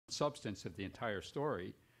substance of the entire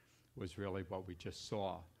story was really what we just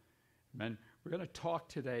saw. And we're going to talk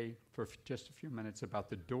today for just a few minutes about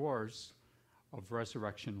the doors of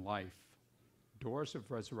resurrection life. Doors of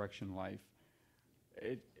resurrection life.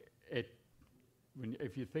 If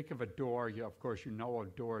you think of a door, of course you know a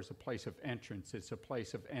door is a place of entrance. It's a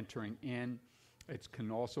place of entering in. It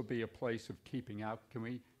can also be a place of keeping out. Can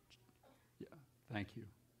we? Yeah, thank you.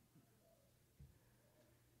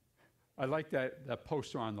 I like that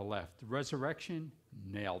poster on the left. Resurrection,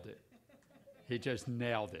 nailed it. He just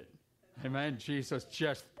nailed it. Amen. Jesus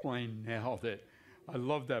just plain nailed it. I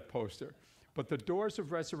love that poster. But the doors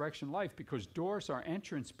of resurrection life, because doors are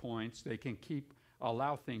entrance points, they can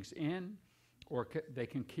allow things in, or they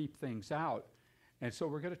can keep things out. And so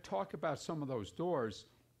we're going to talk about some of those doors.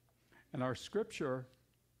 And our scripture,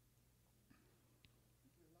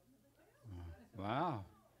 wow.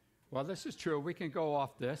 Well, this is true. We can go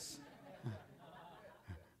off this.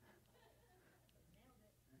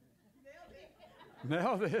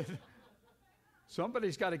 Nailed it.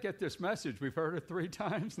 Somebody's got to get this message. We've heard it 3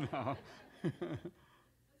 times now.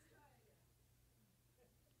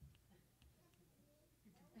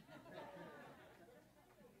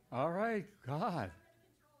 All right, God.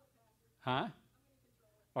 Huh?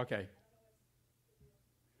 Okay.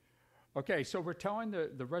 Okay, so we're telling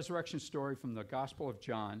the resurrection story from the Gospel of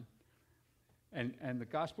John. And the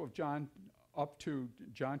Gospel of John up to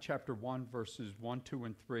John chapter 1, verses 1, 2,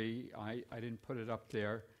 and 3. I didn't put it up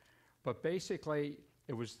there. But basically,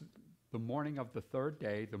 it was the morning of the 3rd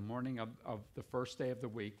day, the morning of the first day of the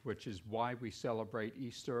week, which is why we celebrate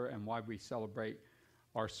Easter and why we celebrate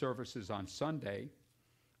our services on Sunday,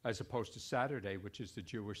 as opposed to Saturday, which is the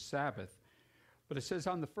Jewish Sabbath. But it says,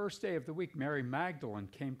 on the first day of the week, Mary Magdalene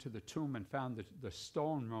came to the tomb and found the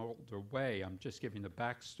stone rolled away. I'm just giving the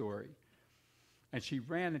backstory. And she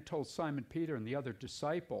ran and told Simon Peter and the other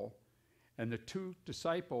disciple, and the 2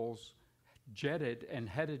 disciples jetted and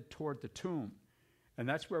headed toward the tomb. And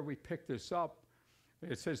that's where we pick this up.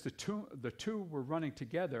 It says the two were running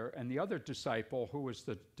together, and the other disciple, who was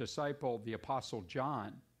the disciple, the Apostle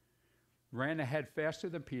John, ran ahead faster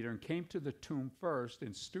than Peter and came to the tomb first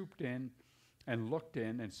and stooped in and looked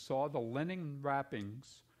in and saw the linen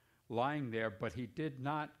wrappings lying there, but he did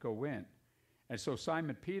not go in. And so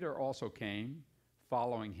Simon Peter also came,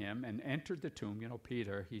 following him, and entered the tomb. You know,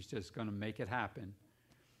 Peter, he's just going to make it happen.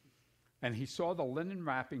 And he saw the linen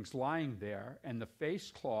wrappings lying there, and the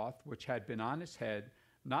face cloth which had been on his head,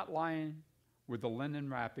 not lying with the linen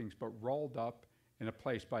wrappings, but rolled up in a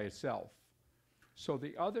place by itself. So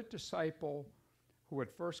the other disciple who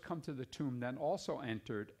had first come to the tomb then also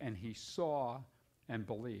entered, and he saw and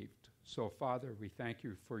believed. So, Father, we thank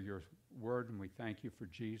you for your word, and we thank you for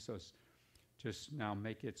Jesus. Just now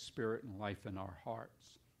make it spirit and life in our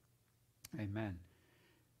hearts. Amen.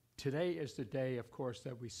 Today is the day, of course,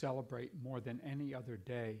 that we celebrate more than any other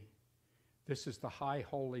day. This is the high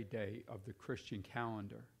holy day of the Christian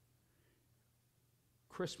calendar.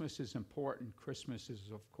 Christmas is important. Christmas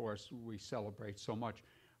is, of course, we celebrate so much.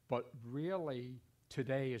 But really,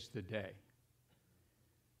 today is the day.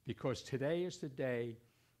 Because today is the day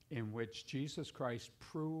in which Jesus Christ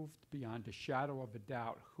proved beyond a shadow of a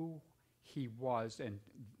doubt who he was and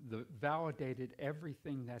validated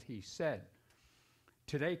everything that he said.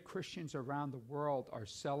 Today, Christians around the world are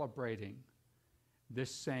celebrating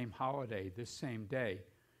this same holiday, this same day.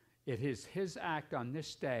 It is his act on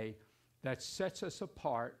this day that sets us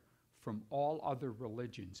apart from all other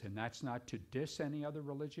religions. And that's not to diss any other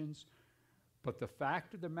religions, but the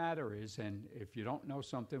fact of the matter is, and if you don't know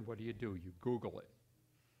something, what do? You Google it.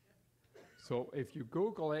 So if you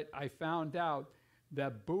Google it, I found out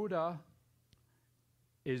that Buddha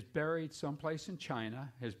is buried someplace in China.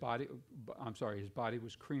 His body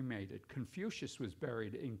was cremated. Confucius was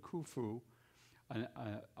buried in Khufu,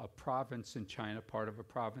 a province in China, part of a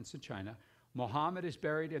province in China. Muhammad is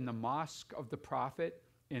buried in the Mosque of the Prophet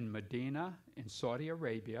in Medina, in Saudi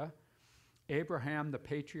Arabia. Abraham, the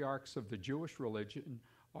patriarchs of the Jewish religion,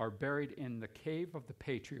 are buried in the Cave of the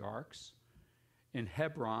Patriarchs in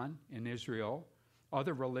Hebron, in Israel.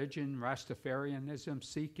 Other religion, Rastafarianism,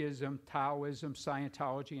 Sikhism, Taoism,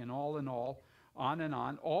 Scientology, and all, on and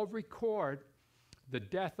on, all record the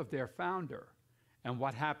death of their founder and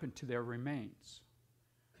what happened to their remains.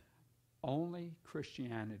 Only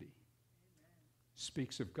Christianity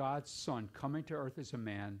speaks of God's Son coming to earth as a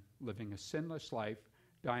man, living a sinless life,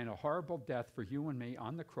 dying a horrible death for you and me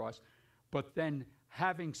on the cross, but then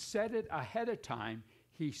having said it ahead of time,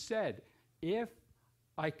 he said, if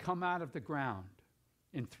I come out of the ground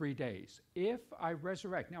in 3 days, if I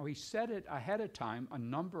resurrect. Now, he said it ahead of time a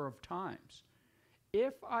number of times.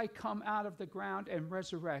 If I come out of the ground and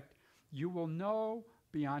resurrect, you will know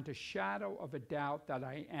beyond a shadow of a doubt that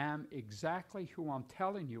I am exactly who I'm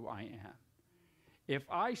telling you I am. If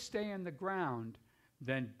I stay in the ground,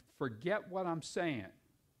 then forget what I'm saying.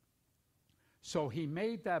 So he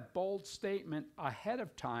made that bold statement ahead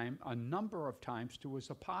of time, a number of times, to his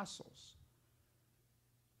apostles.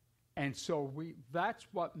 And so that's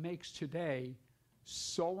what makes today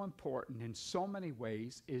so important in so many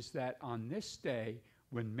ways, is that on this day,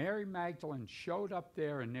 when Mary Magdalene showed up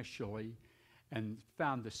there initially and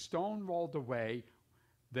found the stone rolled away,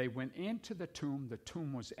 they went into the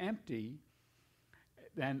tomb was empty,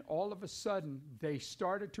 then all of a sudden they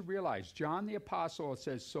started to realize, John the Apostle, it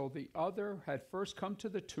says, so the other had first come to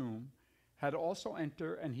the tomb, had also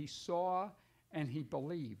entered, and he saw and he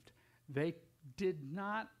believed. They did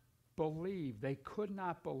not believe, they could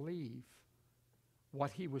not believe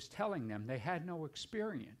what he was telling them. They had no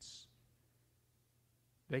experience.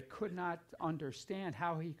 They could not understand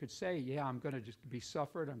how he could say, yeah, I'm going to just be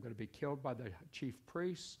suffered, I'm going to be killed by the chief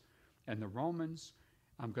priests and the Romans,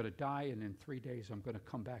 I'm going to die, and in 3 days I'm going to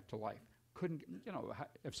come back to life. Couldn't,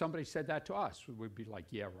 if somebody said that to us, we'd be like,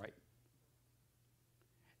 yeah, right.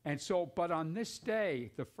 And so, but on this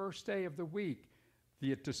day, the first day of the week,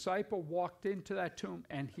 the disciple walked into that tomb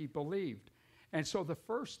and he believed. And so the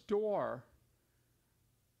first door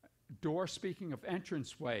speaking of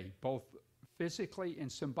entranceway, both physically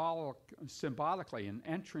and symbolically, an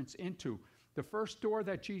entrance into, the first door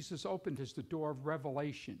that Jesus opened is the door of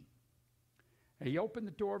revelation. And he opened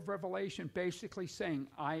the door of revelation basically saying,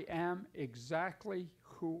 I am exactly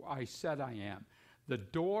who I said I am. The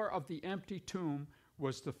door of the empty tomb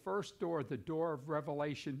was the first door, the door of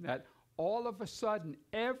revelation, that all of a sudden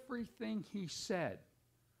everything he said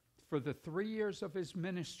for the 3 years of his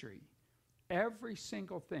ministry, every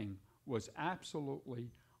single thing was absolutely,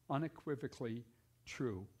 unequivocally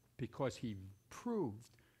true, because he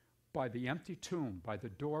proved by the empty tomb, by the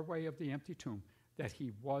doorway of the empty tomb, that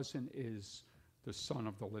he was and is the Son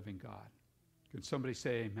of the living God. Can somebody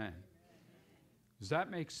say amen? Does that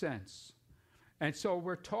make sense? And so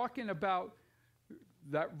we're talking about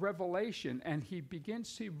that revelation, and he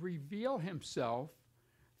begins to reveal himself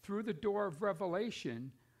through the door of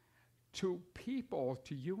revelation to people,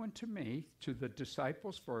 to you and to me, to the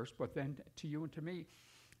disciples first, but then to you and to me.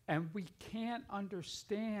 And we can't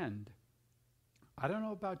understand, I don't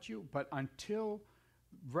know about you, but until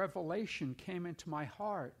revelation came into my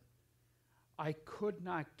heart, I could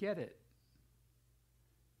not get it.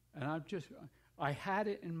 And I had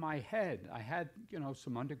it in my head. I had,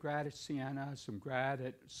 some undergrad at Siena, some grad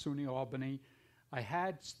at SUNY Albany. I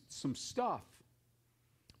had some stuff,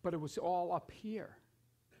 but it was all up here.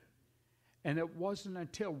 And it wasn't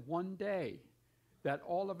until one day that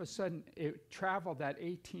all of a sudden it traveled that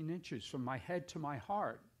 18 inches from my head to my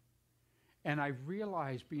heart. And I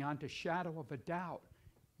realized beyond a shadow of a doubt,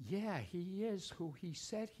 yeah, he is who he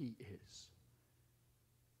said he is.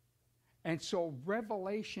 And so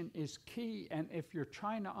revelation is key. And if you're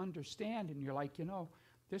trying to understand and you're like,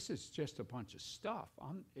 this is just a bunch of stuff,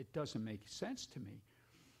 it doesn't make sense to me.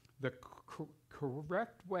 The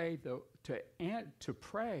correct way to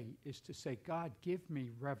pray is to say, God, give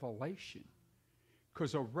me revelation.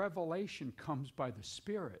 Because a revelation comes by the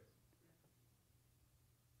Spirit.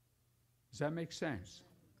 Does that make sense?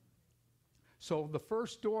 So the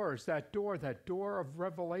first door is that door of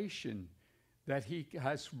revelation, that he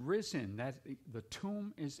has risen, that the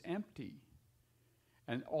tomb is empty.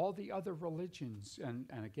 And all the other religions, and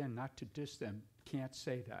again, not to diss them, can't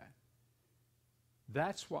say that.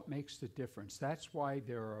 That's what makes the difference. That's why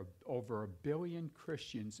there are over 1 billion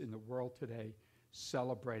Christians in the world today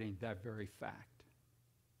celebrating that very fact,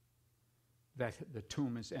 that the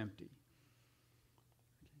tomb is empty.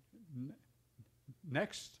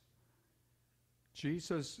 Next,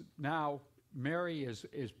 Jesus, now Mary is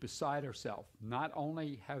beside herself. Not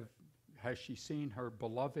only has she seen her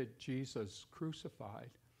beloved Jesus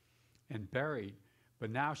crucified and buried,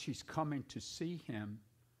 but now she's coming to see him,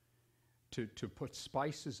 to put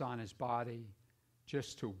spices on his body,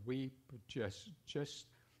 just to weep,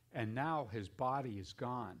 and now his body is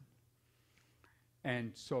gone.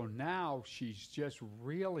 And so now she's just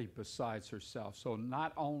really besides herself. So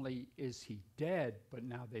not only is he dead, but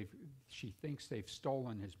now she thinks they've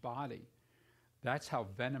stolen his body. That's how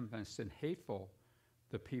venomous and hateful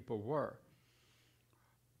the people were.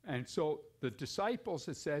 And so the disciples,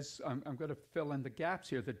 it says, I'm going to fill in the gaps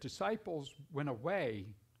here. The disciples went away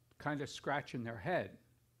kind of scratching their head.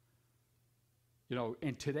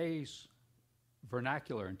 In today's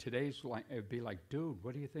vernacular, in today's language, it'd be like, dude,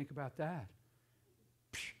 what do you think about that?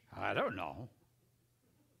 I don't know.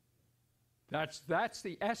 That's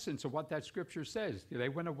the essence of what that scripture says. They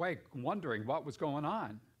went away wondering what was going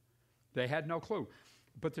on. They had no clue.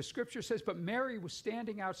 But the scripture says, but Mary was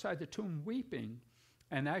standing outside the tomb weeping,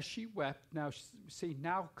 and as she wept,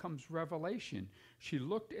 now comes revelation. She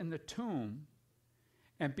looked in the tomb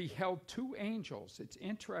and beheld two angels. It's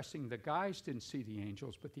interesting, the guys didn't see the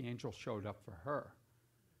angels, but the angels showed up for her.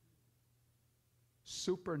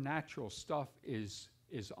 Supernatural stuff is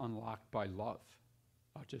unlocked by love.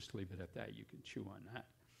 I'll just leave it at that. You can chew on that.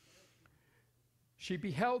 She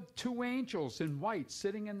beheld two angels in white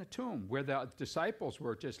sitting in the tomb, where the disciples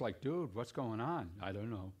were just like, dude, what's going on? I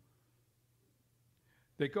don't know.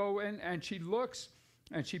 They go in, and she looks,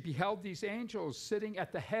 and she beheld these angels sitting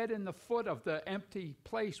at the head and the foot of the empty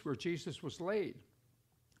place where Jesus was laid.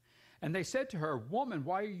 And they said to her, woman,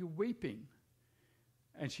 why are you weeping?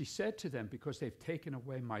 And she said to them, because they've taken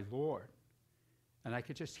away my Lord. And I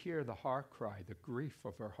could just hear the heart cry, the grief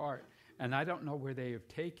of her heart. And I don't know where they have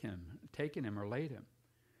taken him or laid him.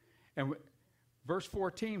 And verse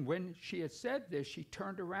 14, when she had said this, she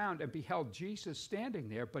turned around and beheld Jesus standing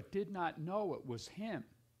there, but did not know it was him.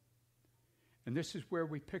 And this is where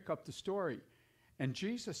we pick up the story. And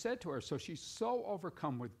Jesus said to her, so she's so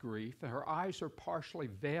overcome with grief, and her eyes are partially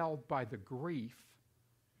veiled by the grief.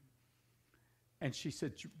 And she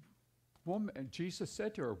said, woman, Jesus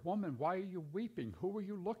said to her, woman, why are you weeping? Who are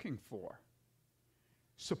you looking for?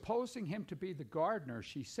 Supposing him to be the gardener,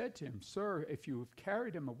 she said to him, sir, if you have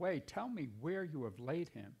carried him away, tell me where you have laid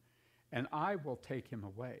him, and I will take him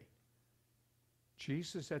away.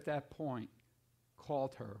 Jesus at that point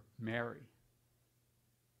called her Mary.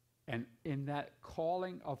 And in that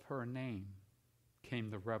calling of her name came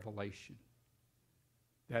the revelation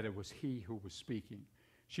that it was he who was speaking.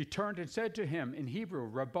 She turned and said to him in Hebrew,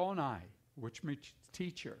 Rabboni, which means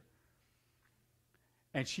teacher.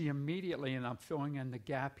 And she immediately, and I'm filling in the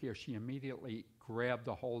gap here, she immediately grabbed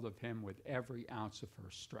a hold of him with every ounce of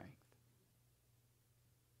her strength.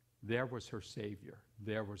 There was her Savior.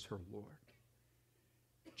 There was her Lord.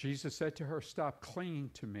 Jesus said to her, stop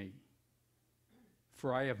clinging to me,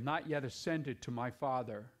 for I have not yet ascended to my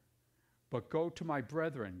Father, but go to my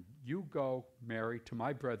brethren. You go, Mary, to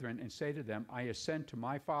my brethren, and say to them, I ascend to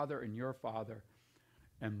my Father and your Father,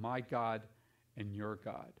 and my God and your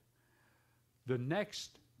God. The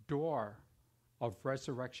next door of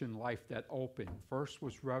resurrection life that opened, first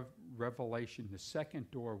was revelation. The second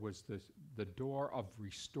door was the door of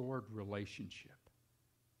restored relationship.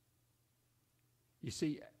 You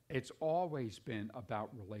see, it's always been about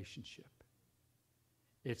relationship.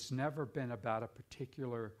 It's never been about a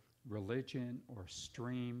particular religion or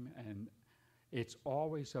stream, and it's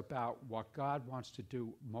always about what God wants to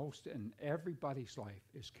do most in everybody's life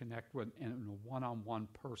is connect with in a one-on-one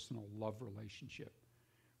personal love relationship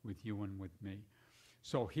with you and with me.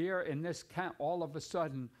 So here in this all of a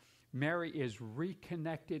sudden, Mary is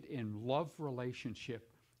reconnected in love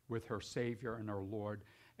relationship with her Savior and her Lord.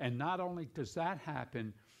 And not only does that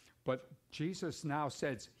happen, but Jesus now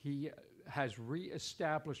says he has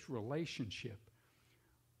reestablished relationship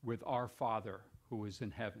with our Father who is in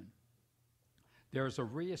heaven. There's a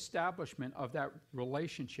reestablishment of that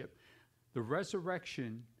relationship. The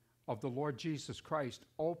resurrection of the Lord Jesus Christ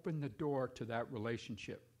opened the door to that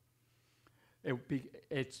relationship.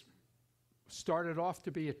 It's started off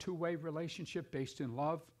to be a two-way relationship based in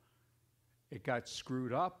love. It got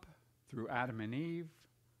screwed up through Adam and Eve,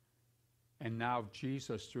 and now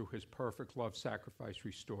Jesus, through his perfect love sacrifice,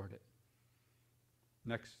 restored it.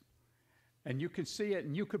 Next. And you can see it,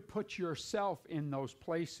 and you could put yourself in those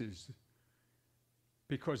places,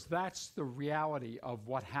 because that's the reality of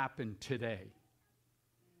what happened today.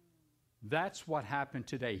 That's what happened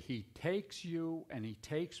today. He takes you and he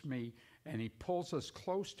takes me and he pulls us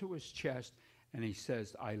close to his chest and he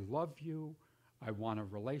says, I love you. I want a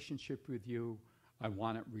relationship with you. I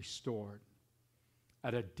want it restored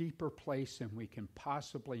at a deeper place than we can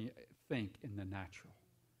possibly think in the natural.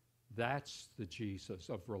 That's the Jesus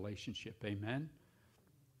of relationship. Amen?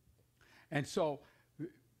 And so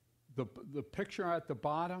the picture at the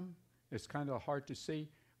bottom is kind of hard to see,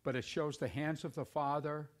 but it shows the hands of the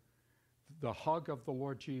Father, the hug of the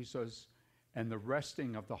Lord Jesus, and the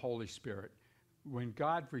resting of the Holy Spirit. When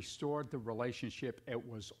God restored the relationship, it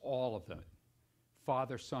was all of it.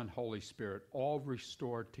 Father, Son, Holy Spirit, all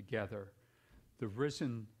restored together. The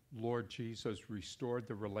risen Lord Jesus restored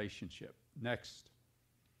the relationship. Next.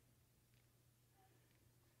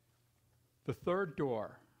 The third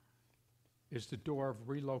door is the door of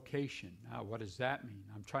relocation. Now, what does that mean?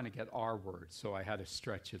 I'm trying to get our words, so I had to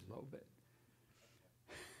stretch it a little bit.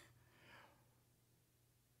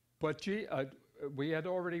 But we had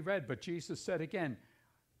already read, but Jesus said again,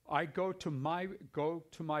 I go to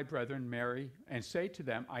my brethren, Mary, and say to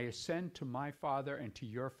them, I ascend to my Father and to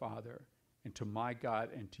your Father, and to my God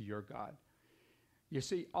and to your God. You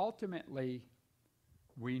see, ultimately,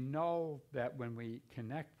 we know that when we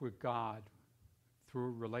connect with God through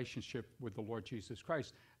a relationship with the Lord Jesus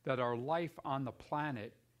Christ, that our life on the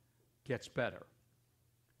planet gets better.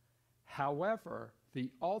 However, the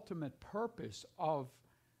ultimate purpose of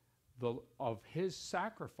his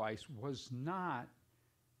sacrifice was not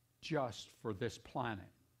just for this planet.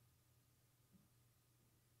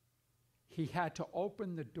 He had to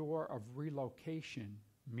open the door of relocation,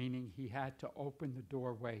 meaning he had to open the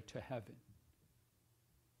doorway to heaven.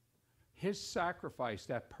 His sacrifice,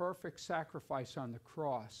 that perfect sacrifice on the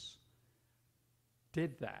cross,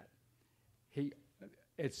 did that.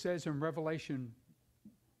 It says in Revelation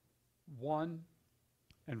 1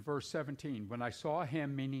 and verse 17, when I saw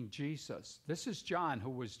him, meaning Jesus, this is John,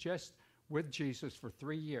 who was just with Jesus for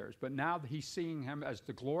 3 years, but now he's seeing him as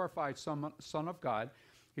the glorified Son of God.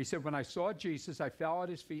 He said, when I saw Jesus, I fell at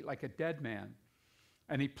his feet like a dead man.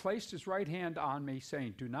 And he placed his right hand on me,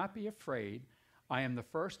 saying, do not be afraid. I am the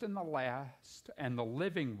first and the last and the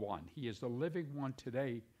living one. He is the living one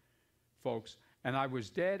today, folks. And I was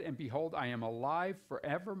dead, and behold, I am alive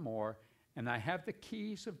forevermore, and I have the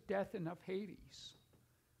keys of death and of Hades.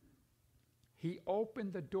 He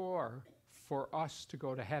opened the door for us to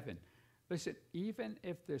go to heaven. Listen, even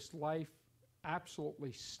if this life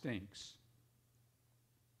absolutely stinks,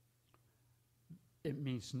 it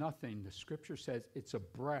means nothing. The scripture says it's a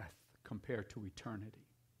breath compared to eternity.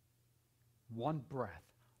 One breath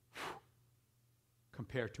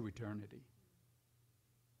compared to eternity.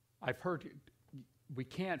 I've heard we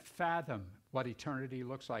can't fathom what eternity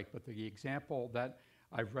looks like, but the example that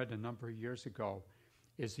I've read a number of years ago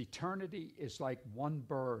is eternity is like one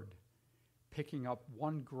bird picking up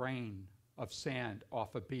one grain of sand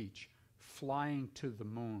off a beach, flying to the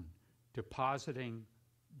moon, depositing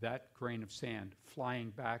that grain of sand, flying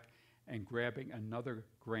back and grabbing another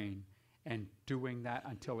grain, and doing that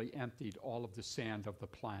until he emptied all of the sand of the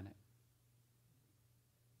planet.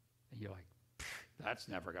 And you're like, that's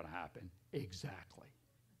never going to happen. Exactly.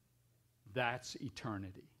 That's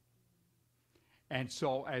eternity. And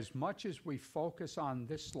so as much as we focus on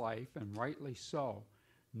this life, and rightly so,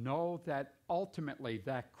 know that ultimately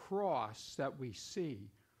that cross that we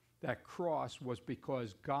see, that cross was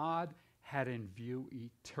because God had in view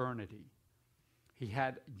eternity. He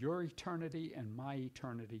had your eternity and my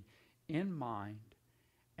eternity in mind,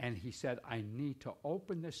 and he said, I need to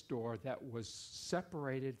open this door that was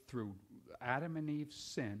separated through Adam and Eve's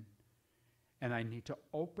sin, and I need to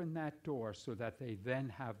open that door so that they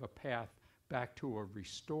then have a path back to a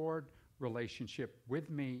restored relationship with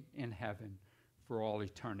me in heaven for all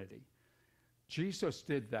eternity. Jesus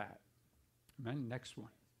did that. Amen. Next one.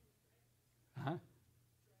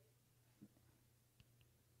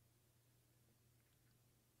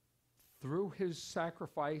 Through his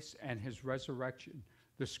sacrifice and his resurrection.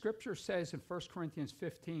 The scripture says in 1 Corinthians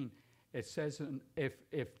 15, it says,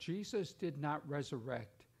 if Jesus did not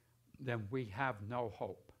resurrect, then we have no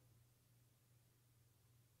hope.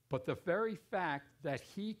 But the very fact that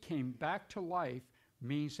he came back to life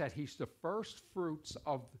means that he's the first fruits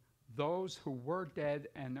of those who were dead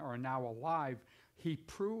and are now alive. He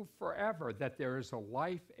proved forever that there is a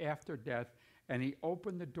life after death, and he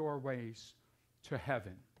opened the doorways to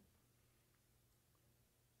heaven.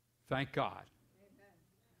 Thank God. Amen.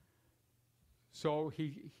 So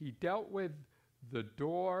he dealt with the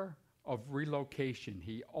door of relocation.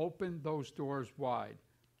 He opened those doors wide.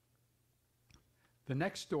 The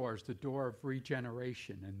next door is the door of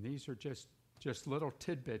regeneration, and these are just little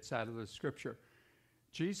tidbits out of the scripture.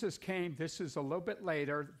 Jesus came, this is a little bit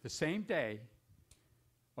later, the same day,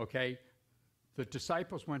 okay? The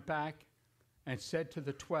disciples went back and said to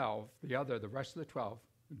the 12, the rest of the 12,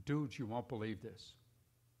 dudes, you won't believe this.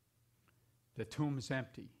 The tomb is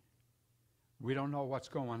empty. We don't know what's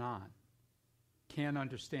going on. Can't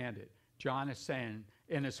understand it. John is saying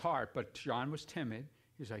in his heart, but John was timid.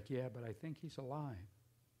 He's like, yeah, but I think he's alive.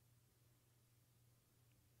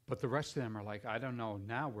 But the rest of them are like, I don't know.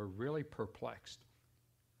 Now we're really perplexed.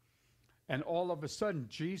 And all of a sudden,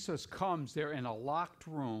 Jesus comes. They're in a locked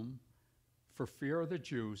room for fear of the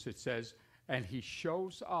Jews, it says, and he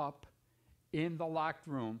shows up in the locked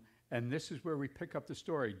room. And this is where we pick up the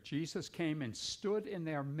story. Jesus came and stood in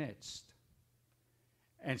their midst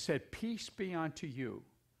and said, peace be unto you.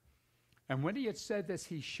 And when he had said this,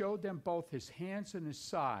 he showed them both his hands and his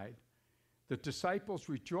side. The disciples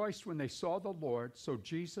rejoiced when they saw the Lord. So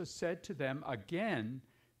Jesus said to them again,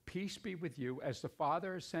 peace be with you. As the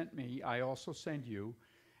Father has sent me, I also send you.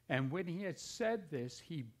 And when he had said this,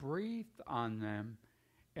 he breathed on them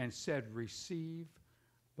and said, receive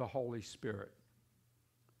the Holy Spirit.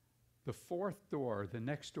 The fourth door, the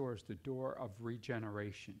next door, is the door of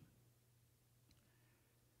regeneration.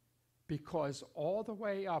 Because all the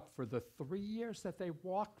way up for the 3 years that they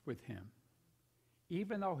walked with him,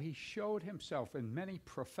 even though he showed himself in many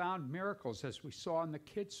profound miracles, as we saw in the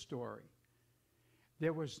kids' story,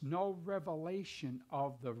 there was no revelation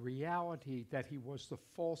of the reality that he was the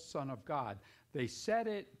full Son of God. They said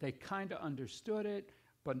it, they kind of understood it,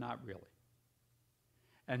 but not really.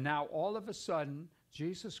 And now all of a sudden,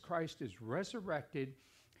 Jesus Christ is resurrected.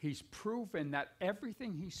 He's proven that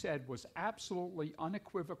everything he said was absolutely,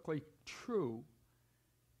 unequivocally true.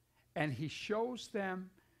 And he shows them,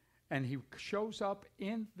 and he shows up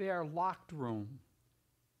in their locked room,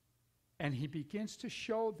 and he begins to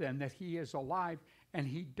show them that he is alive, and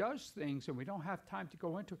he does things, and we don't have time to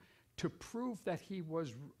go into, to prove that he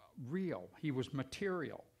was real, he was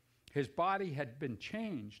material. His body had been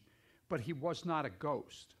changed, but he was not a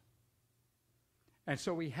ghost. And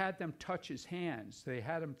so he had them touch his hands. They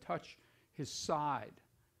had him touch his side.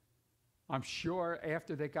 I'm sure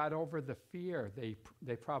after they got over the fear,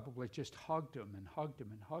 they probably just hugged him and hugged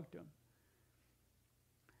him and hugged him.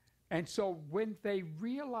 And so when they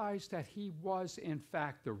realized that he was, in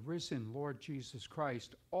fact, the risen Lord Jesus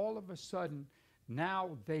Christ, all of a sudden,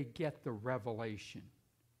 now they get the revelation.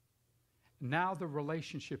 Now the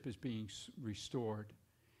relationship is being restored.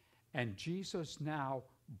 And Jesus now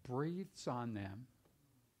breathes on them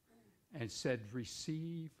and said,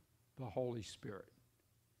 receive the Holy Spirit.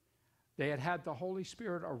 They had had the Holy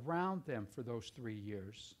Spirit around them for those 3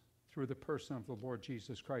 years through the person of the Lord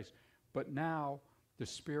Jesus Christ. But now the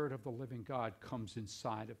Spirit of the living God comes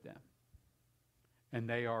inside of them. And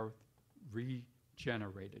they are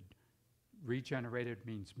regenerated. Regenerated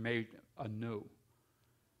means made anew.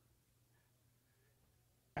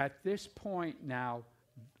 At this point now,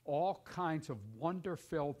 all kinds of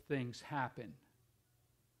wonder-filled things happen.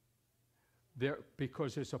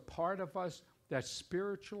 Because there's a part of us that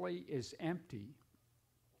spiritually is empty,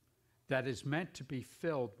 that is meant to be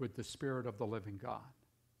filled with the Spirit of the living God.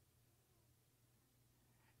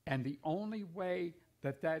 And the only way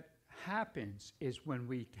that that happens is when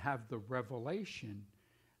we have the revelation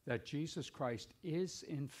that Jesus Christ is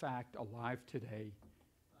in fact alive today.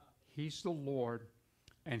 He's the Lord,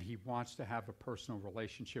 and he wants to have a personal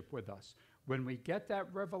relationship with us. When we get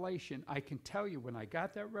that revelation, I can tell you when I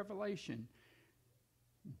got that revelation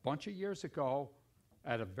a bunch of years ago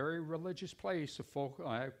at a very religious place, a full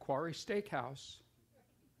Quarry Steakhouse,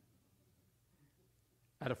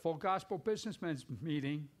 at a full gospel businessmen's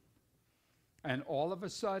meeting, and all of a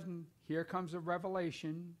sudden, here comes a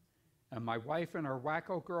revelation, and my wife and her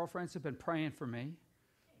wacko girlfriends have been praying for me.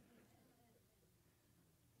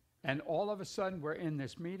 And all of a sudden, we're in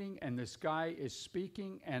this meeting, and this guy is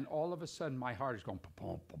speaking, and all of a sudden, my heart is going,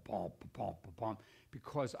 pa-pom, pa-pom, pa-pom, pa-pom,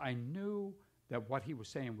 because I knew that what he was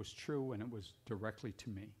saying was true, and it was directly to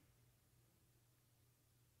me.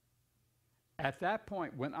 At that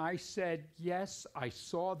point, when I said, yes, I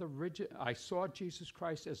saw Jesus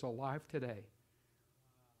Christ as alive today.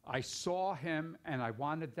 I saw him, and I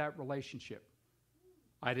wanted that relationship.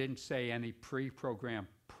 I didn't say any pre-programmed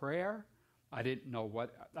prayer. I don't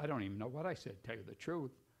even know what I said, to tell you the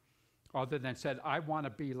truth, other than said, I want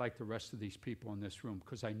to be like the rest of these people in this room,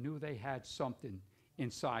 because I knew they had something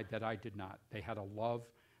inside that I did not. They had a love,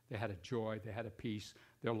 they had a joy, they had a peace.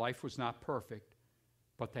 Their life was not perfect,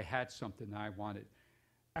 but they had something that I wanted.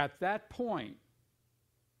 At that point,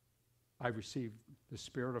 I received the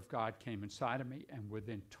Spirit of God came inside of me, and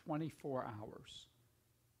within 24 hours,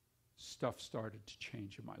 stuff started to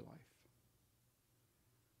change in my life.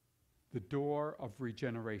 The door of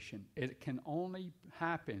regeneration. It can only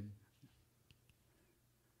happen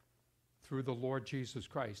through the Lord Jesus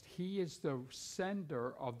Christ. He is the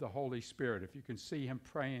sender of the Holy Spirit. If you can see him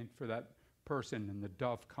praying for that person and the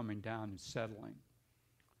dove coming down and settling.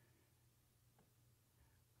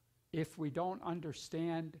 If we don't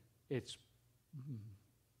understand, it's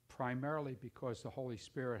primarily because the Holy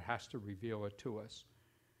Spirit has to reveal it to us.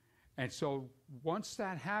 And so once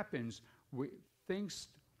that happens, things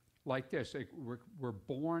like this, we're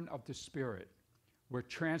born of the Spirit. We're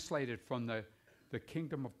translated from the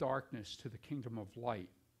kingdom of darkness to the kingdom of light.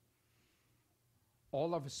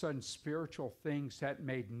 All of a sudden, spiritual things that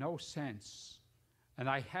made no sense. And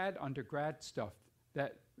I had undergrad stuff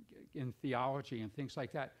that in theology and things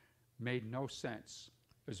like that made no sense.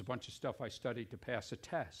 There's a bunch of stuff I studied to pass a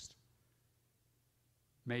test.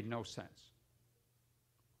 Made no sense.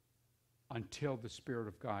 Until the Spirit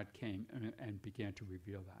of God came and began to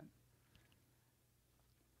reveal that.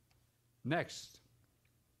 Next,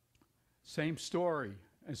 same story.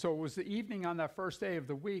 And so it was the evening on that first day of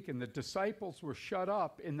the week, and the disciples were shut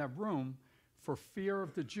up in the room for fear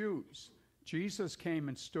of the Jews. Jesus came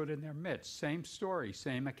and stood in their midst. Same story,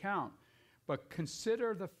 same account. But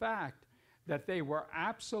consider the fact that they were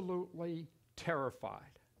absolutely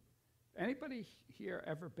terrified. Anybody here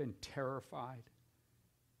ever been terrified?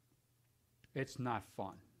 It's not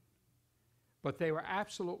fun. But they were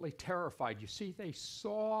absolutely terrified. You see, they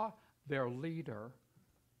saw their leader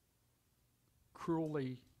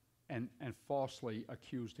cruelly and falsely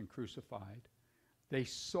accused and crucified. They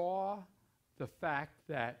saw the fact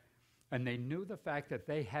that, and they knew the fact that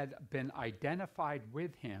they had been identified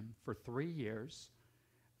with him for 3 years.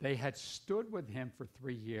 They had stood with him for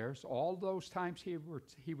 3 years. All those times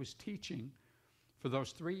he was teaching, for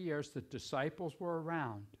those 3 years, the disciples were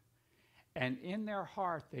around. And in their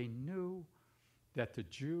heart, they knew that the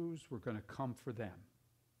Jews were going to come for them.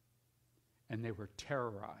 And they were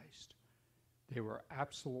terrorized. They were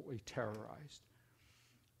absolutely terrorized.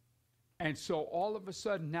 And so all of a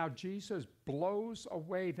sudden, now Jesus blows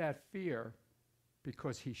away that fear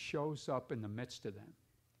because he shows up in the midst of them.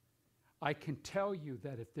 I can tell you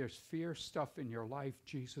that if there's fear stuff in your life,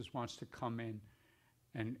 Jesus wants to come in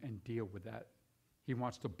and deal with that. He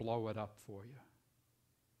wants to blow it up for you.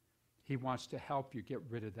 He wants to help you get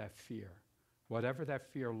rid of that fear. Whatever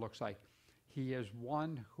that fear looks like. He is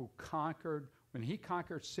one who conquered, when he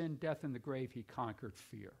conquered sin, death, and the grave, he conquered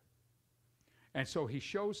fear. And so he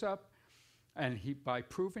shows up, and by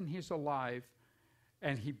proving he's alive,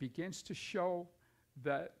 and he begins to show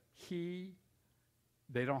that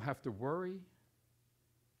they don't have to worry,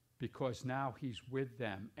 because now he's with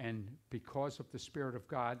them. And because of the Spirit of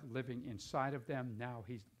God living inside of them, now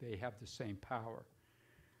they have the same power.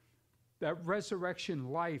 That resurrection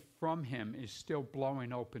life from him is still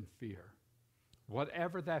blowing open fear.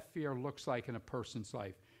 Whatever that fear looks like in a person's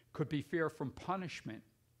life. Could be fear from punishment,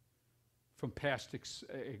 from past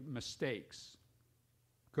mistakes.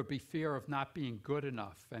 Could be fear of not being good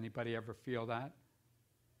enough. Anybody ever feel that?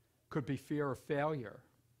 Could be fear of failure.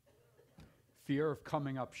 Fear of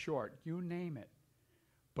coming up short. You name it.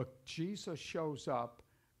 But Jesus shows up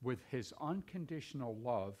with his unconditional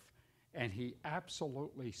love, and he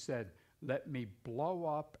absolutely said, let me blow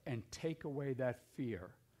up and take away that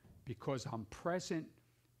fear, because I'm present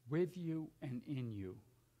with you and in you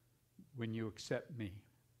when you accept me.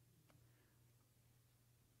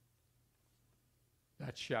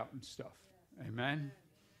 That's shouting stuff. Yes. Amen?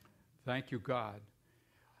 Thank you, God.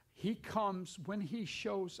 He comes, when he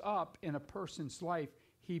shows up in a person's life,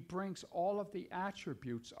 he brings all of the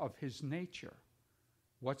attributes of his nature.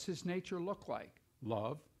 What's his nature look like?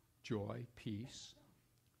 Love, joy, peace.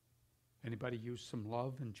 Anybody use some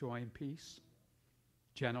love and joy and peace?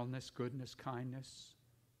 Gentleness, goodness, kindness,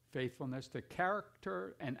 faithfulness. The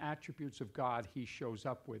character and attributes of God he shows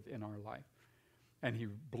up with in our life. And he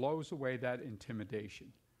blows away that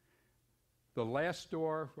intimidation. The last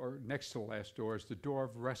door, or next to the last door, is the door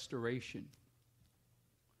of restoration.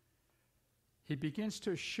 He begins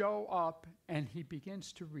to show up, and he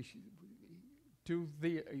begins to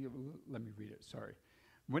let me read it, sorry.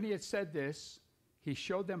 When he had said this, he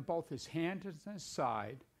showed them both his hand and his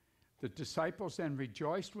side. The disciples then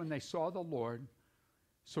rejoiced when they saw the Lord.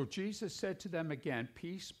 So Jesus said to them again,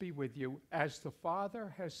 peace be with you. As the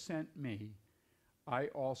Father has sent me, I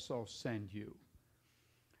also send you.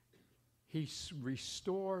 He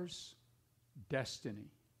restores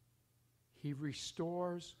destiny. He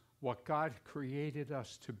restores what God created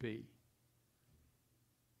us to be.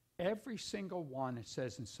 Every single one, it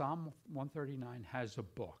says in Psalm 139, has a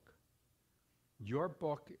book. Your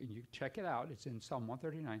book, and you check it out, it's in Psalm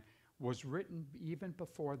 139, was written even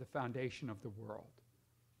before the foundation of the world.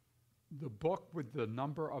 The book with the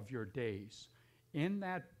number of your days. In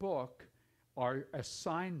that book are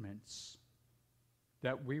assignments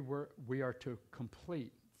that we are to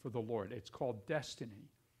complete for the Lord. It's called destiny.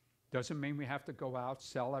 Doesn't mean we have to go out,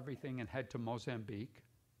 sell everything, and head to Mozambique,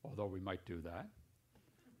 although we might do that.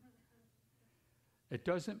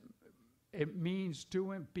 It means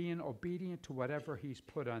being obedient to whatever he's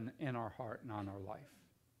put in our heart and on our life.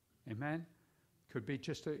 Amen? Could be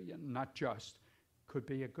could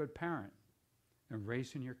be a good parent and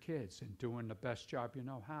raising your kids and doing the best job you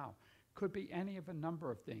know how. Could be any of a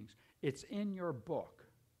number of things. It's in your book.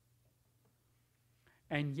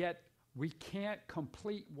 And yet, we can't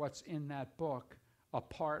complete what's in that book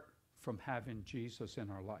apart from having Jesus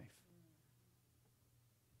in our life.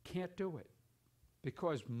 Can't do it.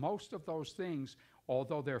 Because most of those things,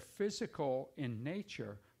 although they're physical in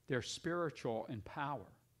nature, they're spiritual in power.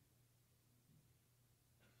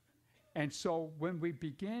 And so when we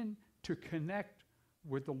begin to connect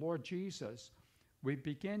with the Lord Jesus, we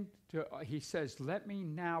begin to, he says, let me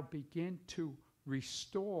now begin to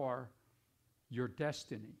restore your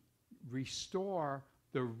destiny, restore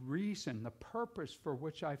the reason, the purpose for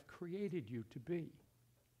which I've created you to be.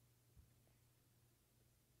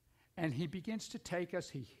 And he begins to take us,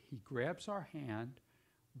 he grabs our hand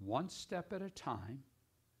one step at a time.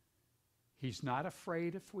 He's not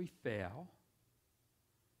afraid if we fail.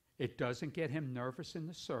 It doesn't get him nervous in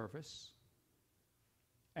the service.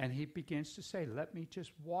 And he begins to say, let me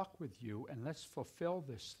just walk with you and let's fulfill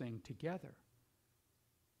this thing together.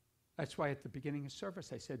 That's why at the beginning of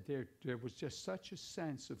service I said there was just such a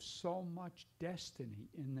sense of so much destiny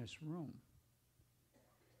in this room.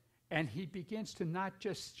 And he begins to not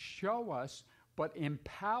just show us, but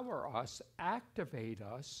empower us, activate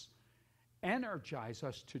us, energize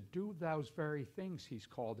us to do those very things he's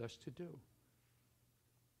called us to do.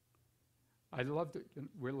 I loved it.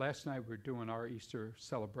 Last night we were doing our Easter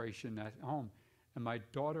celebration at home, and my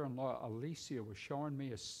daughter-in-law, Alicia, was showing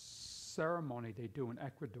me a ceremony they do in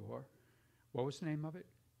Ecuador. What was the name of it?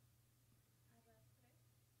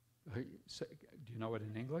 Do you know it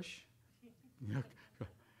in English?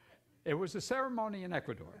 It was a ceremony in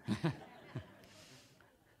Ecuador.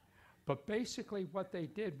 But basically what they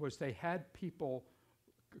did was they had people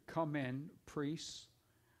come in, priests,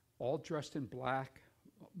 all dressed in black,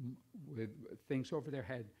 with things over their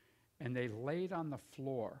head, and they laid on the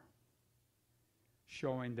floor,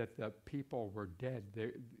 showing that the people were dead.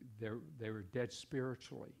 They were dead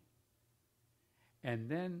spiritually. And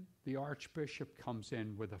then the archbishop comes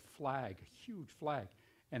in with a flag, a huge flag,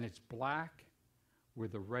 and it's black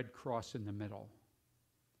with a red cross in the middle.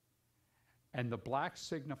 And the black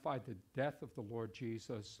signified the death of the Lord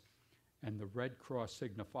Jesus, and the red cross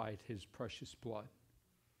signified his precious blood.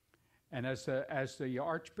 And as the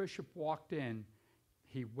archbishop walked in,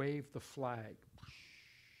 he waved the flag.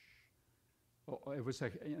 It was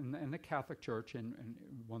in the Catholic Church, in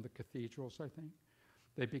one of the cathedrals, I think.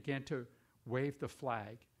 They began to wave the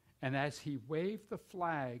flag. And as he waved the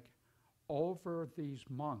flag over these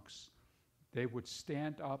monks, they would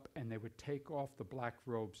stand up and they would take off the black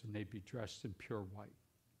robes and they'd be dressed in pure white.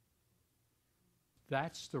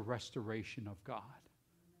 That's the restoration of God.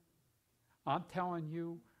 I'm telling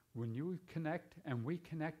you, when you connect and we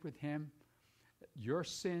connect with him, your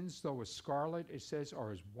sins, though as scarlet, it says,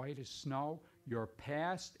 are as white as snow. Your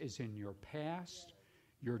past is in your past.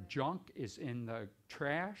 Your junk is in the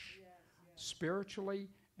trash spiritually.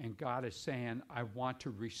 And God is saying, I want to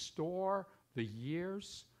restore the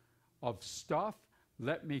years of stuff.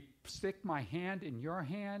 Let me stick my hand in your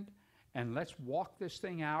hand and let's walk this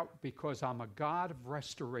thing out, because I'm a God of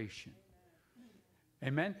restoration.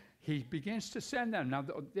 Amen. He begins to send them. Now,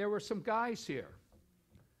 there were some guys here.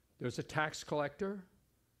 There's a tax collector.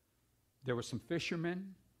 There were some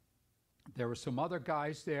fishermen. There were some other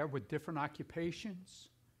guys there with different occupations.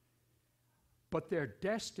 But their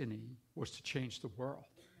destiny was to change the world.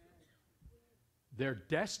 Their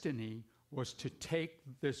destiny was to take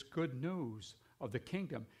this good news of the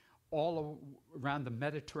kingdom all around the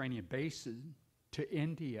Mediterranean basin, to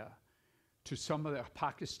India, to some of the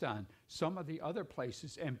Pakistan, some of the other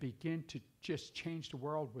places, and begin to just change the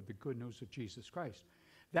world with the good news of Jesus Christ.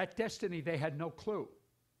 That destiny, they had no clue.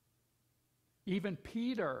 Even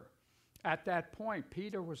Peter, at that point,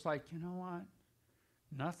 Peter was like, you know what?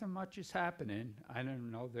 Nothing much is happening. I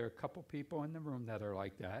don't know, there are a couple people in the room that are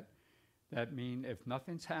like that. That mean if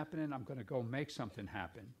nothing's happening, I'm going to go make something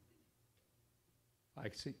happen. I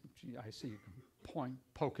see you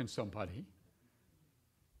poking somebody.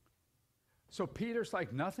 So Peter's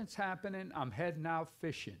like, nothing's happening. I'm heading out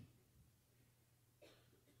fishing.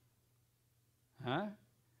 Huh?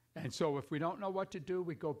 And so if we don't know what to do,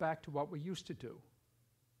 we go back to what we used to do.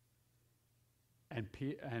 And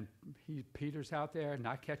Peter's out there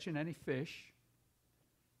not catching any fish,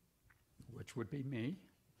 which would be me.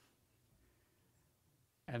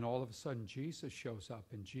 And all of a sudden, Jesus shows up,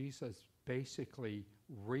 and Jesus basically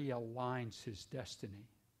realigns his destiny.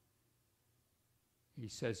 He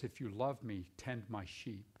says, if you love me, tend my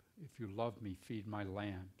sheep. If you love me, feed my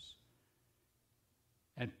lambs.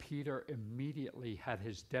 And Peter immediately had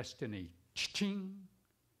his destiny, ching,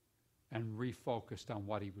 and refocused on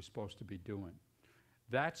what he was supposed to be doing.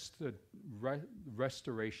 That's the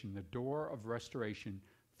restoration, the door of restoration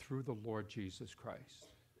through the Lord Jesus Christ.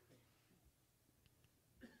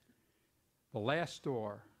 The last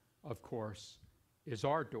door, of course, is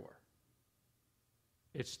our door.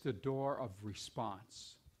 It's the door of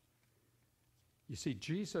response. You see,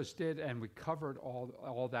 Jesus did, and we covered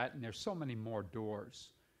all that, and there's so many more doors,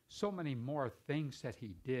 so many more things that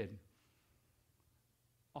he did.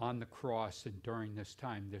 on the cross and during this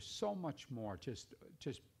time. There's so much more, just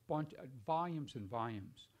volumes and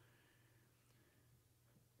volumes.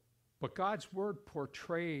 But God's word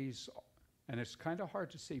portrays, and it's kind of hard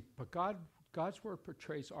to see, but God's word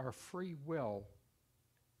portrays our free will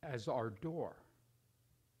as our door.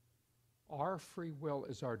 Our free will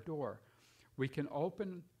is our door. We can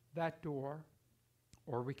open that door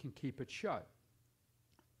or we can keep it shut.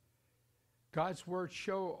 God's word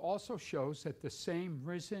also shows that the same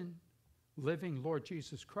risen, living Lord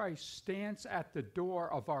Jesus Christ stands at the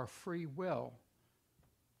door of our free will.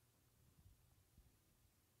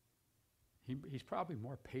 He's probably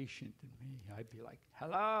more patient than me. I'd be like,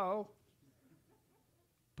 hello?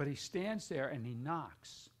 But he stands there and he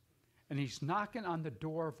knocks. And he's knocking on the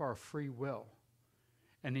door of our free will.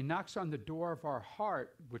 And he knocks on the door of our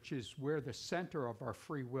heart, which is where the center of our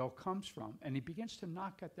free will comes from. And he begins to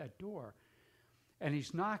knock at that door. And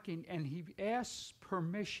he's knocking, and he asks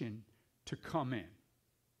permission to come in.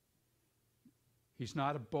 He's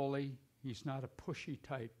not a bully. He's not a pushy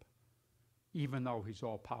type, even though he's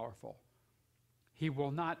all-powerful. He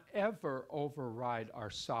will not ever override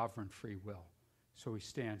our sovereign free will. So he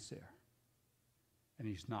stands there, and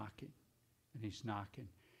he's knocking, and he's knocking.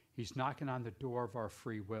 He's knocking on the door of our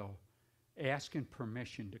free will, asking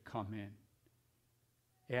permission to come in,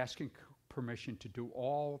 asking permission to do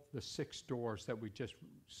all the 6 doors that we just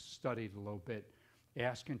studied a little bit,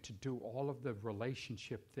 asking to do all of the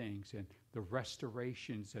relationship things and the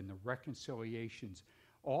restorations and the reconciliations,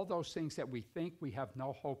 all those things that we think we have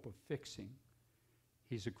no hope of fixing.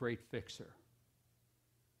 He's a great fixer.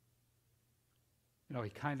 You know, he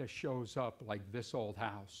kind of shows up like this old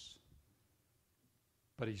house,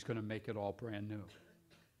 but he's going to make it all brand new.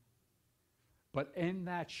 But in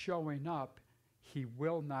that showing up, he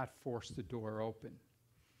will not force the door open.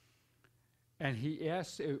 And he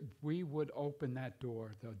asks if we would open that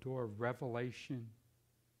door, the door of revelation,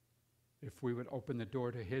 if we would open the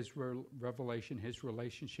door to his revelation, his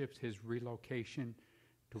relationships, his relocation.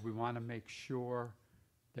 Do we want to make sure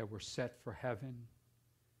that we're set for heaven?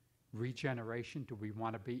 Regeneration, do we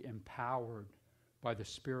want to be empowered by the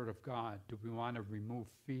Spirit of God? Do we want to remove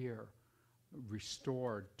fear,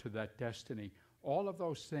 restored to that destiny? All of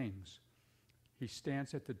those things. He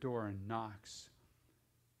stands at the door and knocks.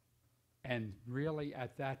 And really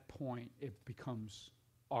at that point, it becomes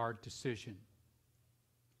our decision.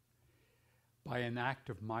 By an act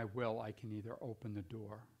of my will, I can either open the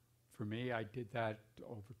door. For me, I did that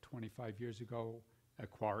over 25 years ago at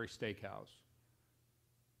Quarry Steakhouse,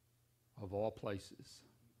 of all places,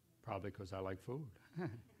 probably because I like food.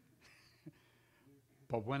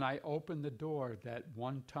 But when I opened the door that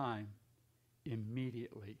one time,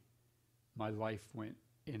 immediately, my life went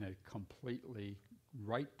in a completely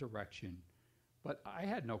right direction. But I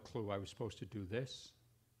had no clue I was supposed to do this.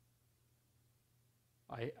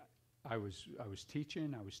 I was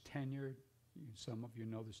teaching. I was tenured. Some of you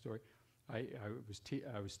know the story. I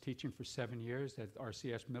was teaching for 7 years at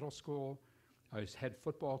RCS Middle School. I was head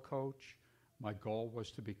football coach. My goal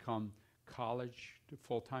was to become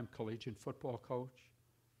full-time collegiate football coach.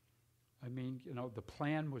 I mean, you know, the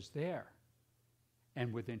plan was there.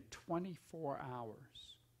 And within 24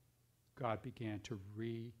 hours, God began to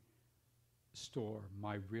restore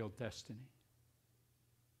my real destiny.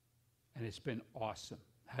 And it's been awesome.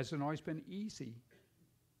 Hasn't always been easy,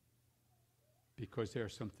 because there are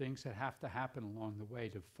some things that have to happen along the way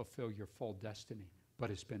to fulfill your full destiny.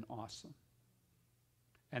 But it's been awesome.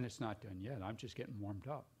 And it's not done yet. I'm just getting warmed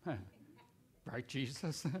up. Right,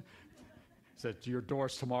 Jesus? Said, your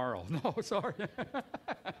door's tomorrow. No, sorry.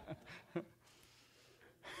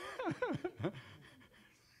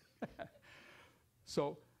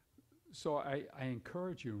 So I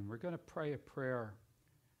encourage you, and we're going to pray a prayer,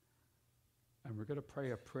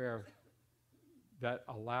 that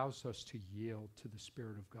allows us to yield to the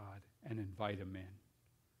Spirit of God and invite him in.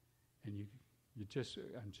 And I'm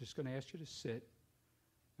just going to ask you to sit,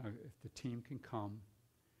 if the team can come.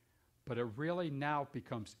 But it really now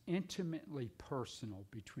becomes intimately personal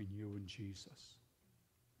between you and Jesus.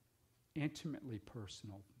 Intimately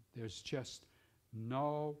personal. There's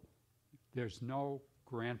no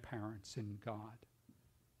grandparents in God.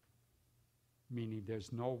 Meaning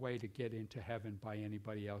there's no way to get into heaven by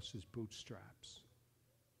anybody else's bootstraps.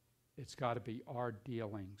 It's got to be our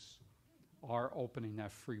dealings, our opening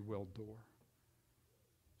that free will door.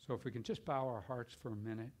 So if we can just bow our hearts for a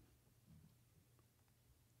minute.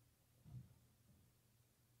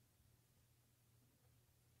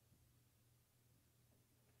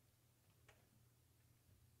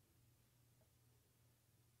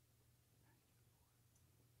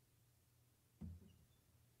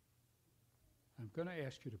 And going to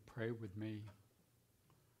ask you to pray with me.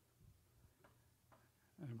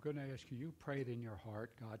 And I'm going to ask you, you pray it in your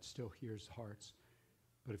heart. God still hears hearts.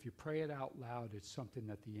 But if you pray it out loud, it's something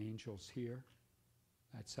that the angels hear.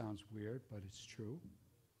 That sounds weird, but it's true.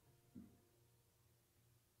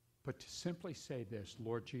 But to simply say this,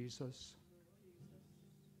 Lord Jesus,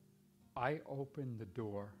 I open the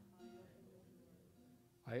door.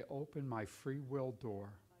 I open my free will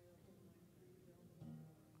door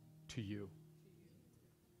to you.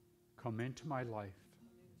 Come into my life.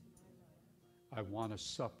 I want to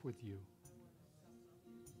sup with you.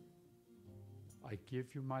 I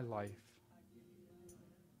give you my life,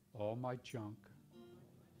 all my junk,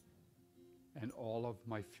 and all of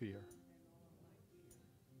my fear.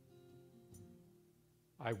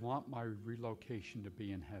 I want my relocation to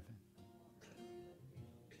be in heaven.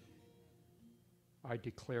 I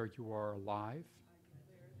declare you are alive.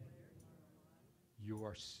 You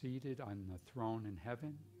are seated on the throne in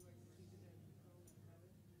heaven.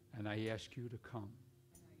 And I ask you to come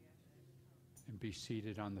and be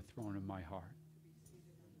seated on the throne of my heart.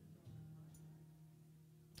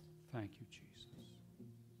 Thank you, Jesus.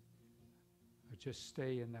 I just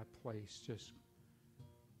stay in that place, just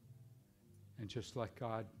let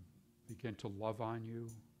God begin to love on you.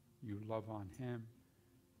 You love on him.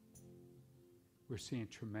 We're seeing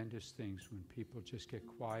tremendous things when people just get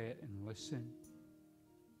quiet and listen.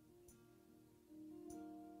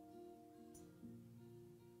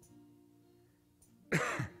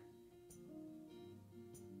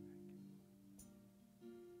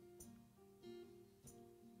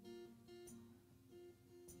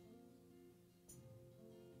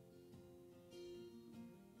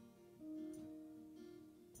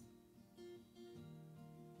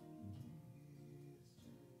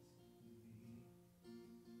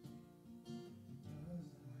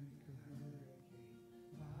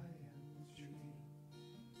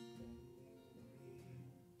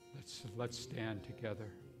 Let's stand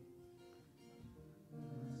together.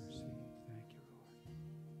 Mercy. Thank you, Lord.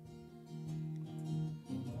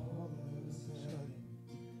 All of a sudden,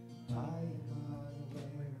 I am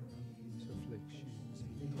unaware of these afflictions,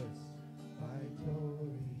 because by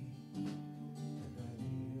glory, and I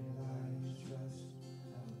realize just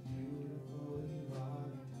how beautiful you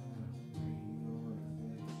are, and how great your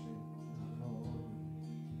affection for me.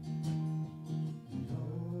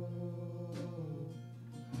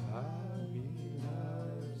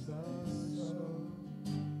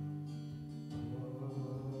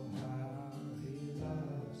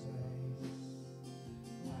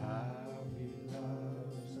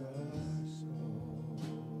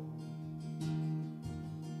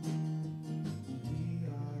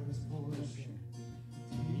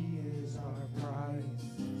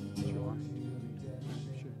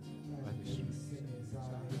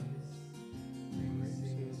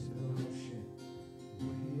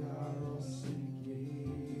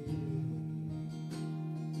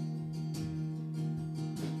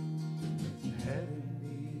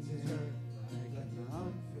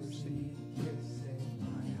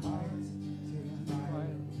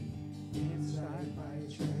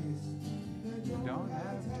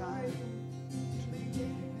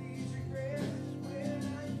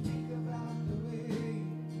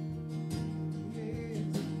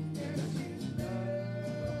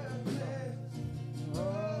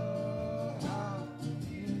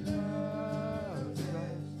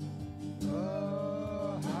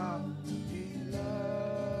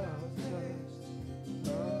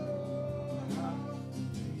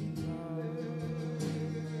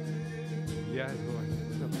 Yeah, Lord.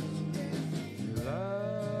 He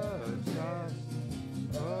loves us.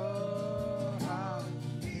 Oh, how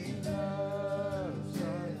he loves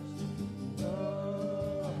us.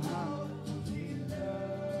 Oh, how he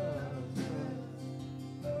loves us.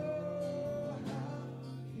 Oh, how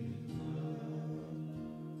he loves us.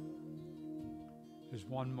 There's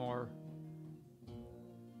one more.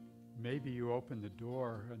 Maybe you opened the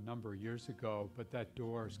door a number of years ago, but that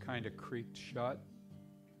door is kind of creaked shut.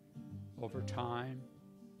 Over time,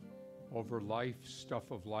 over life,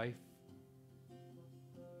 stuff of life.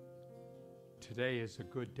 Today is a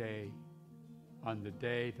good day, on the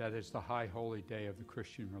day that is the high holy day of the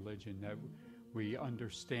Christian religion, that we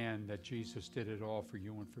understand that Jesus did it all for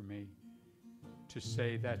you and for me. To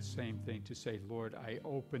say that same thing, to say, Lord, I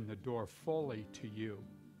open the door fully to you.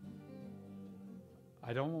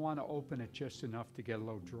 I don't want to open it just enough to get a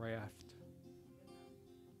little draft.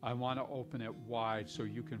 I want to open it wide so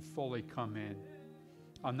you can fully come in.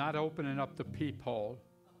 I'm not opening up the peephole.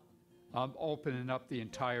 I'm opening up the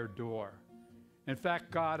entire door. In fact,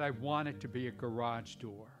 God, I want it to be a garage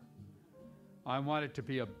door. I want it to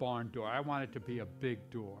be a barn door. I want it to be a big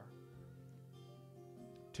door.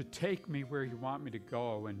 To take me where you want me to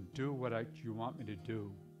go and do what you want me to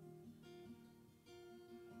do.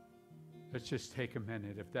 Let's just take a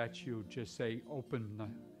minute. If that's you, just say,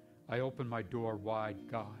 I open my door wide,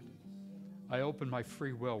 God. I open my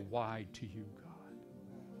free will wide to you, God.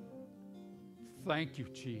 Thank you,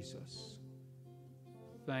 Jesus.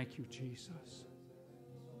 Thank you, Jesus.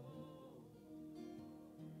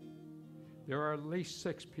 There are at least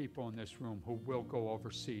 6 people in this room who will go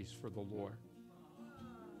overseas for the Lord.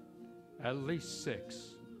 At least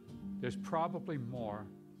 6. There's probably more,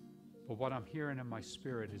 but what I'm hearing in my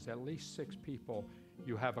spirit is at least 6 people.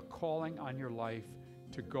 You have a calling on your life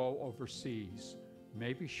to go overseas.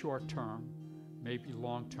 Maybe short term, maybe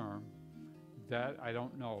long term. That I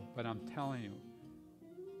don't know, but I'm telling you,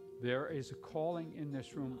 there is a calling in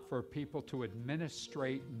this room for people to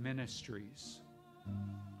administrate ministries,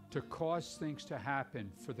 to cause things to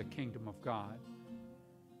happen for the kingdom of God.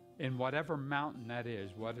 In whatever mountain that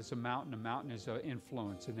is. What is a mountain? A mountain is an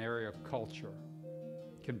influence, an area of culture.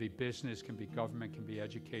 It can be business, can be government, can be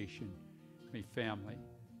education, can be family.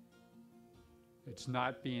 It's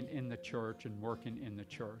not being in the church and working in the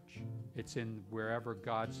church. It's in wherever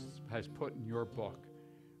God has put in your book.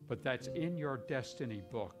 But that's in your destiny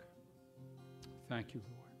book. Thank you,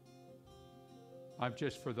 Lord. I'm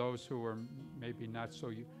just, for those who are maybe not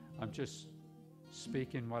so, I'm just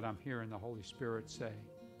speaking what I'm hearing the Holy Spirit say.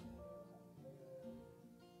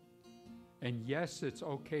 And yes, it's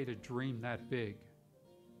okay to dream that big.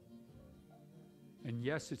 And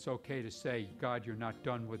yes, it's okay to say, God, you're not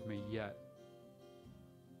done with me yet.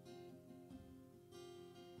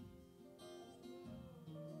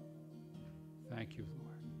 Thank you,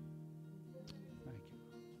 Lord. Thank you.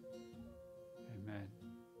 Amen.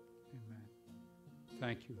 Amen.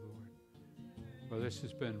 Thank you, Lord. Well, this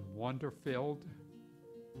has been wonder-filled.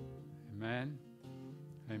 Amen.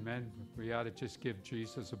 Amen. We ought to just give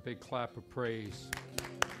Jesus a big clap of praise.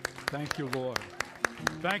 Thank you, Lord.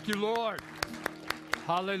 Thank you, Lord.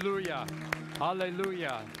 Hallelujah.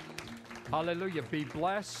 Hallelujah. Hallelujah. Be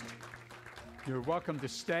blessed. You're welcome to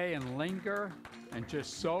stay and linger and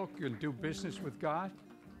just soak and do business with God.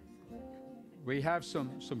 We have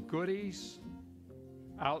some goodies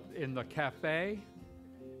out in the cafe.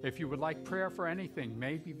 If you would like prayer for anything,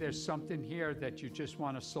 maybe there's something here that you just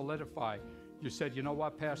want to solidify. You said, you know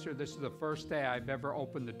what, Pastor, this is the first day I've ever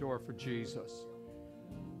opened the door for Jesus.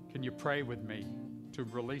 Can you pray with me to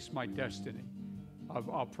release my destiny?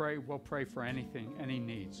 I'll pray. We'll pray for anything, any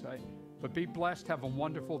needs. But be blessed. Have a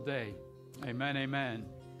wonderful day. Amen, amen.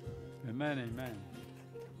 Amen, amen.